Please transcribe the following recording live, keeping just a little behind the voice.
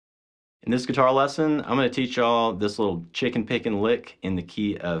In this guitar lesson, I'm going to teach y'all this little chicken pickin' lick in the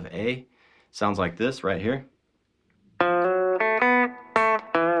key of A. Sounds like this right here.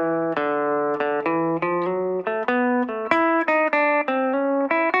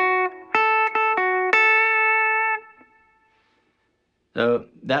 So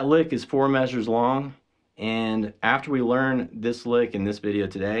that lick is 4 measures long, and after we learn this lick in this video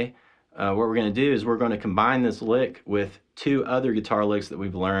today, what we're going to do is we're going to combine this lick with 2 other guitar licks that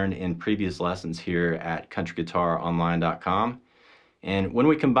we've learned in previous lessons here at countryguitaronline.com. And when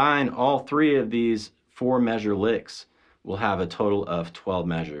we combine all 3 of these 4 measure licks, we'll have a total of 12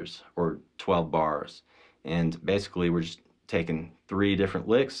 measures, or 12 bars. And basically we're just taking 3 different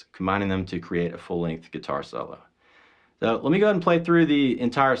licks, combining them to create a full-length guitar solo. So let me go ahead and play through the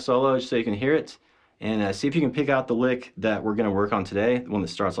entire solo so you can hear it, and see if you can pick out the lick that we're going to work on today, the one that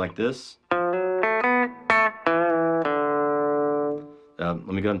starts like this.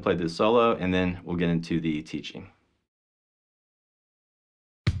 Let me go ahead and play the solo, and then we'll get into the teaching.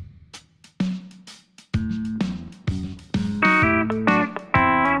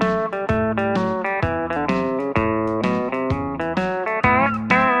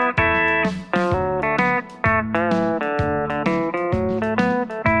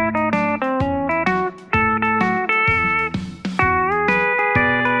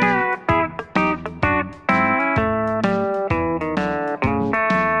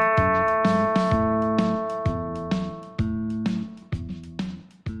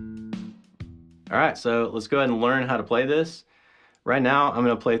 Alright, so let's go ahead and learn how to play this. Right now, I'm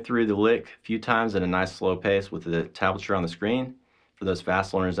going to play through the lick a few times at a nice slow pace with the tablature on the screen for those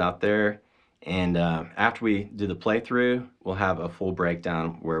fast learners out there. And after we do the playthrough, we'll have a full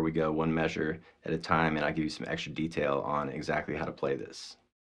breakdown where we go 1 measure at a time, and I'll give you some extra detail on exactly how to play this.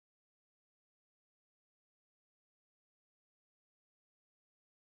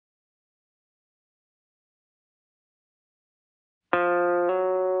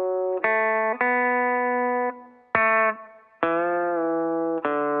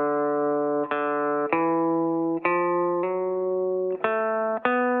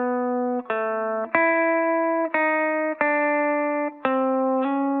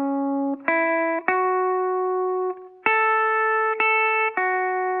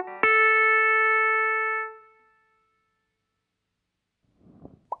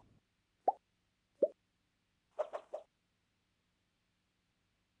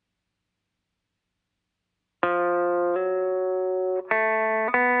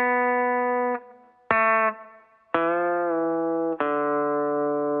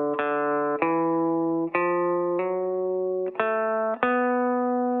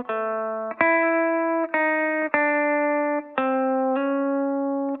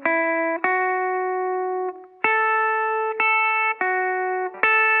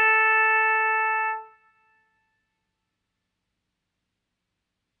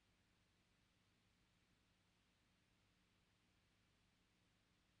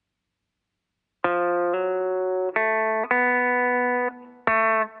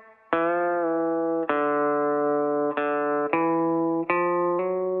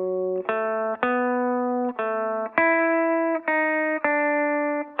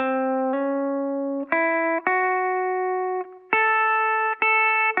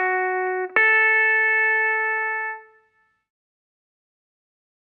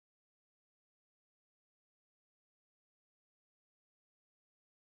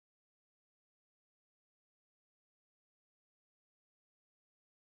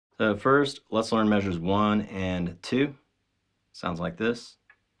 So first, let's learn measures 1 and 2. Sounds like this.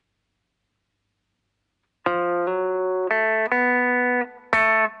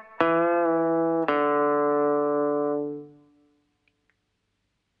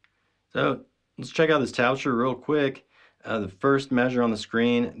 So let's check out this tablature real quick. The first measure on the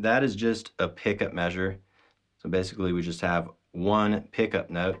screen, that is just a pickup measure. So basically we just have 1 pickup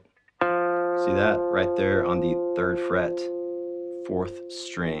note. See that right there on the 3rd fret, 4th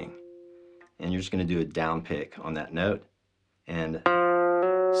string. And you're just going to do a down pick on that note and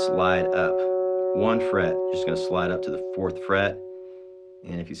slide up 1 fret. You're just going to slide up to the 4th fret.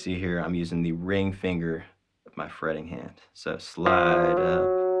 And if you see here, I'm using the ring finger of my fretting hand. So slide up,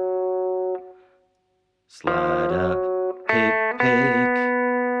 pick,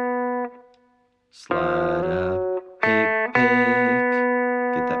 pick, slide up, pick, pick.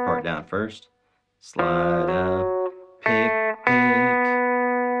 Get that part down first. Slide up, pick, pick.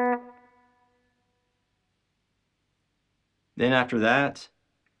 Then after that,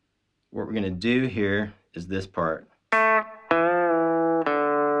 what we're going to do here is this part.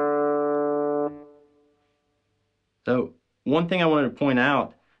 So one thing I wanted to point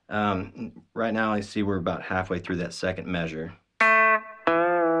out, Right now I see we're about halfway through that second measure. So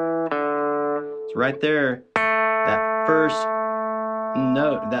right there, that first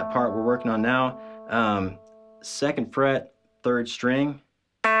note, that part we're working on now, second fret, third string.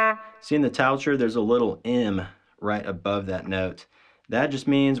 See in the tablature, there's a little M right above that note. That just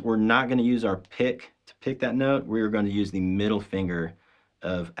means we're not going to use our pick to pick that note. We're going to use the middle finger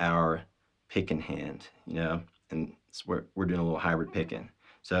of our picking hand, you know, and so we're doing a little hybrid picking.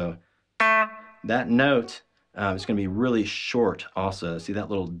 So that note is going to be really short also. See that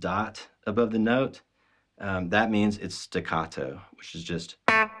little dot above the note? That means it's staccato, which is just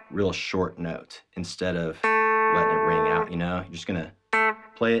real short note instead of letting it ring out, you know? You're just going to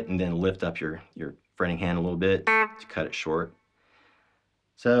play it and then lift up your fretting hand a little bit to cut it short.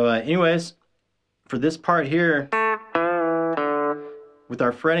 So anyways, for this part here, with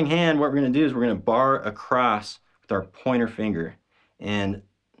our fretting hand, what we're going to do is we're going to bar across with our pointer finger. And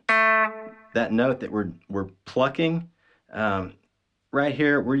that note that we're plucking, right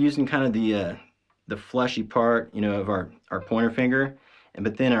here, we're using kind of the fleshy part, you know, of our pointer finger.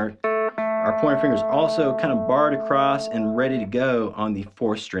 But then our pointer finger is also kind of barred across and ready to go on the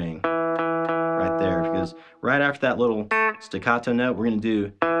fourth string right there, because right after that little staccato note, we're going to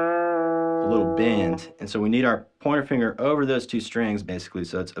do a little bend. And so we need our pointer finger over those two strings basically,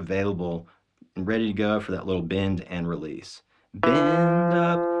 so it's available and ready to go for that little bend and release. Bend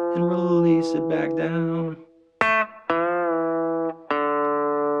up and release it back down.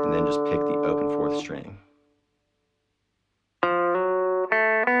 And then just pick the open fourth string.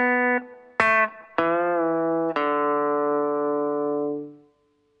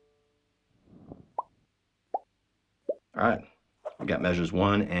 All right, we got measures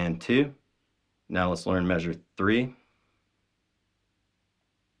 1 and 2. Now let's learn measure 3.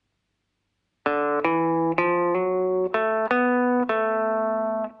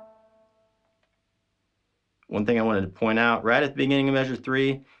 One thing I wanted to point out, right at the beginning of measure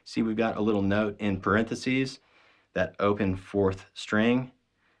 3, see we've got a little note in parentheses, that open fourth string.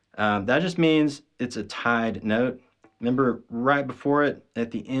 That just means it's a tied note. Remember right before it,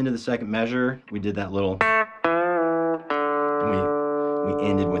 at the end of the second measure, we did that little, and we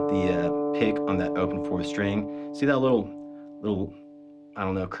ended with the pick on that open fourth string. See that little, I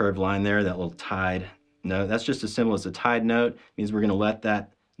don't know, curved line there, that little tied note? That's just as simple as a tied note. It means we're going to let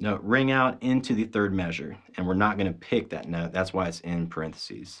that note ring out into the third measure, and we're not going to pick that note. That's why it's in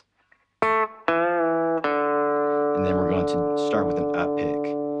parentheses. And then we're going to start with an up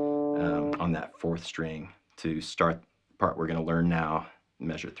pick on that fourth string to start the part we're going to learn now,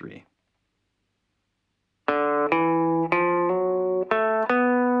 measure 3.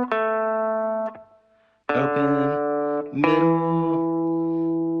 Open,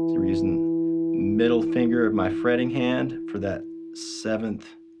 middle. So we're using middle finger of my fretting hand for that 7th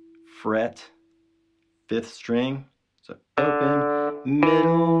fret, 5th string. So open,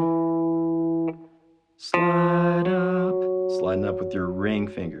 middle, slide up, sliding up with your ring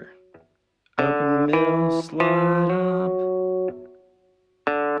finger. Open, middle, slide up.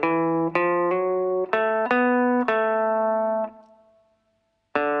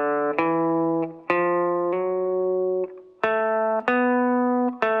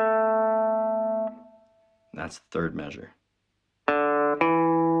 That's the third measure.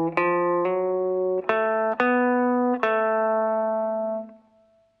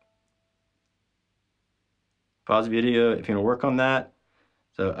 Pause the video if you want to work on that.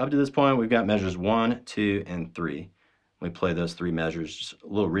 So up to this point, we've got measures 1, 2, and 3. We play those 3 measures, just a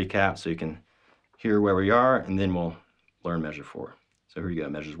little recap so you can hear where we are, and then we'll learn measure 4. So here you go,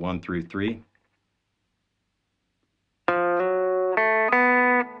 measures 1 through 3.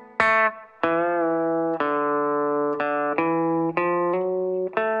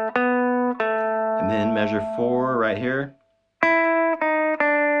 And then measure 4 right here.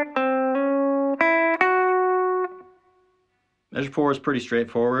 Measure 4 is pretty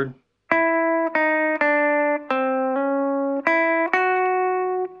straightforward.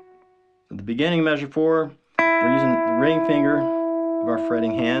 At the beginning of measure 4, we're using the ring finger of our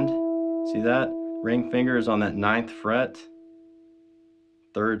fretting hand. See that? Ring finger is on that 9th fret,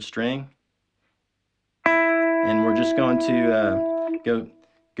 3rd string. And we're just going to go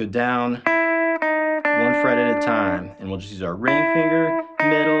down 1 fret at a time. And we'll just use our ring finger,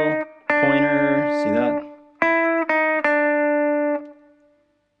 middle, pointer. See that?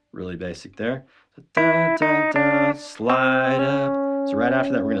 Really basic there. So, da, da, da, slide up. So right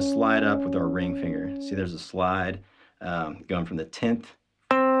after that, we're going to slide up with our ring finger. See, there's a slide going from the 10th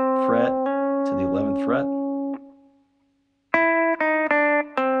fret to the 11th fret.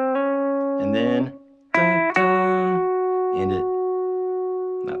 And then da, da, end it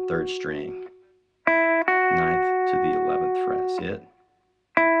that third string, 9th to the 11th fret. See it?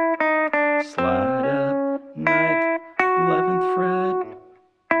 Slide up, 9th, 11th fret.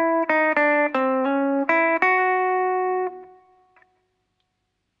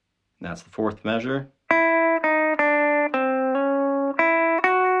 That's the 4th measure.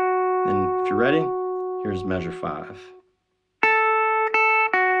 Then if you're ready, here's measure 5.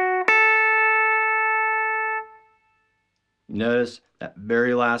 Notice that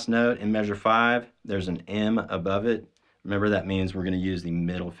very last note in measure 5, there's an M above it. Remember, that means we're going to use the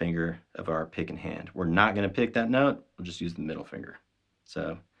middle finger of our picking hand. We're not going to pick that note, we'll just use the middle finger.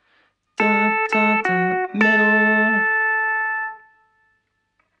 So, da, da, da, middle.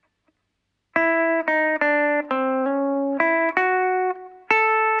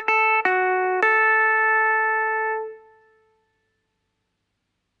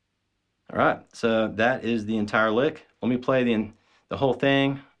 All right, so that is the entire lick. Let me play the whole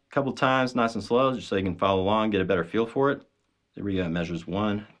thing a couple times, nice and slow, just so you can follow along, get a better feel for it. There we go, measures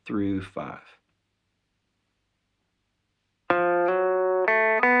 1 through 5.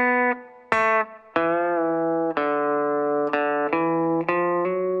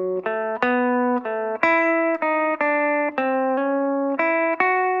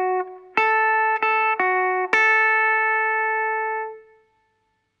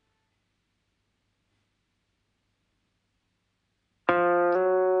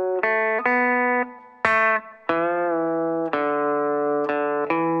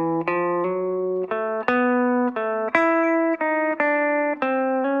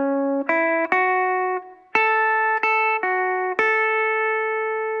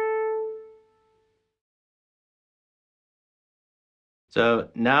 So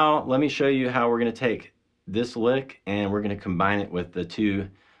now let me show you how we're going to take this lick and we're going to combine it with the 2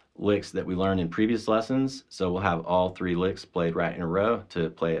 licks that we learned in previous lessons. So we'll have all 3 licks played right in a row to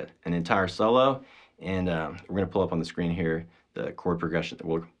play an entire solo. And we're going to pull up on the screen here the chord progression that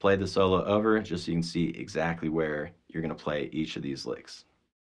we'll play the solo over, just so you can see exactly where you're going to play each of these licks.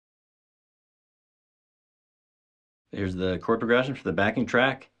 Here's the chord progression for the backing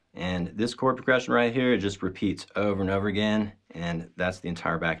track. And this chord progression right here, it just repeats over and over again, and that's the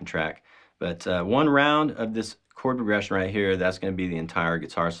entire backing track. But one round of this chord progression right here, that's going to be the entire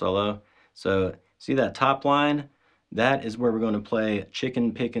guitar solo. So see that top line? That is where we're going to play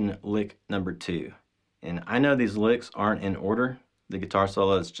Chicken Pickin' Lick number 2. And I know these licks aren't in order. The guitar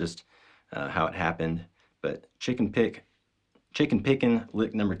solo is just how it happened. But Chicken Pickin'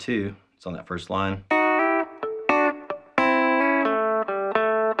 Lick number 2, it's on that first line.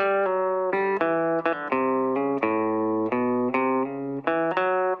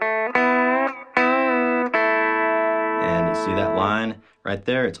 See that line right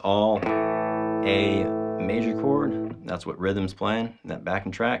there? It's all A major chord. That's what rhythm's playing in that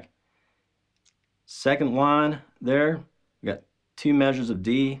backing track. Second line there, we got 2 measures of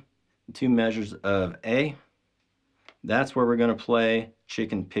D, 2 measures of A. That's where we're going to play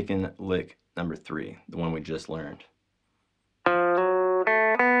Chicken Pickin' Lick number 3, the one we just learned.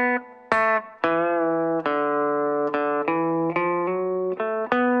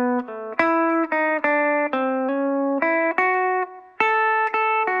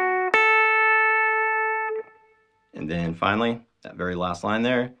 And then finally, that very last line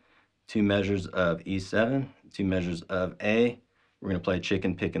there, 2 measures of E7, 2 measures of A. We're going to play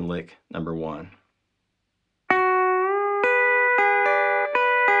Chicken Pickin' Lick number 1.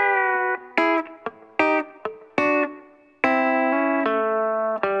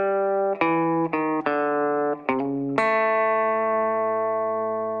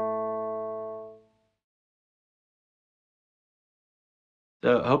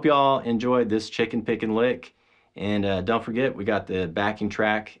 So I hope you all enjoyed this Chicken Pickin' Lick. And don't forget, we got the backing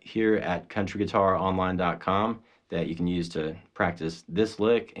track here at countryguitaronline.com that you can use to practice this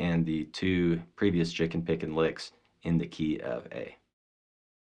lick and the 2 previous Chicken Pickin' Licks in the key of A.